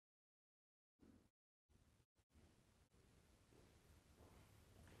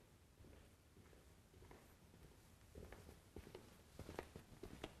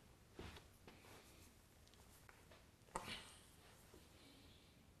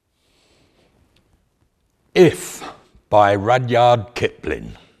If by Rudyard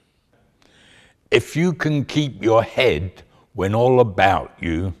Kipling. If you can keep your head when all about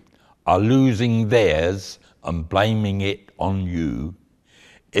you are losing theirs and blaming it on you,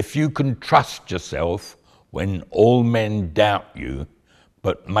 if you can trust yourself when all men doubt you,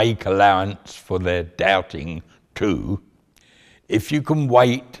 but make allowance for their doubting too, if you can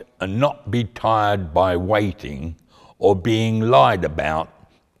wait and not be tired by waiting or being lied about,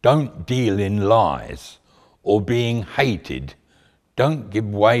 don't deal in lies, or being hated, don't give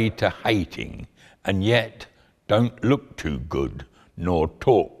way to hating, and yet don't look too good nor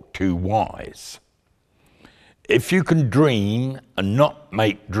talk too wise. If you can dream and not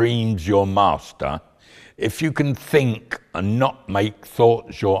make dreams your master, if you can think and not make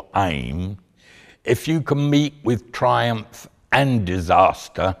thoughts your aim, if you can meet with triumph and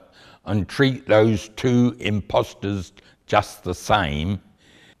disaster and treat those two impostors just the same,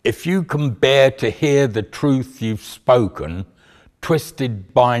 if you can bear to hear the truth you've spoken,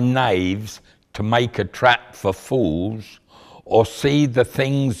 twisted by knaves to make a trap for fools, or see the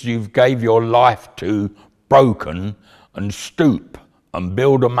things you've gave your life to broken, and stoop and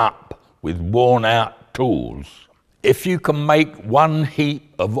build 'em up with worn-out tools. If you can make one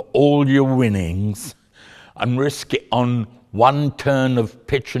heap of all your winnings and risk it on one turn of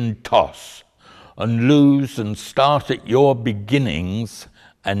pitch and toss, and lose and start at your beginnings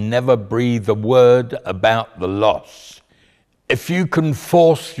and never breathe a word about the loss. If you can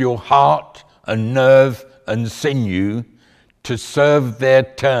force your heart and nerve and sinew to serve their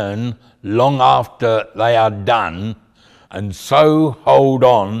turn long after they are done, and so hold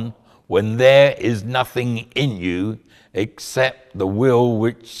on when there is nothing in you except the will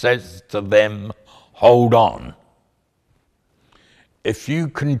which says to them, hold on. If you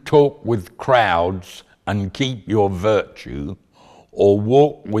can talk with crowds and keep your virtue, or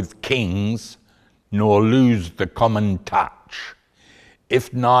walk with kings, nor lose the common touch,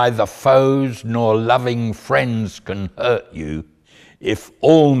 if neither foes nor loving friends can hurt you, if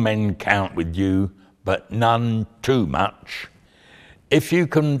all men count with you, but none too much, if you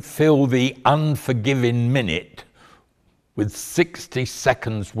can fill the unforgiving minute with 60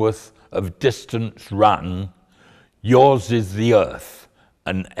 seconds worth of distance run, yours is the earth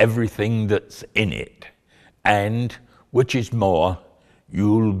and everything that's in it, and, which is more,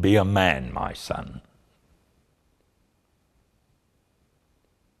 you'll be a man, my son.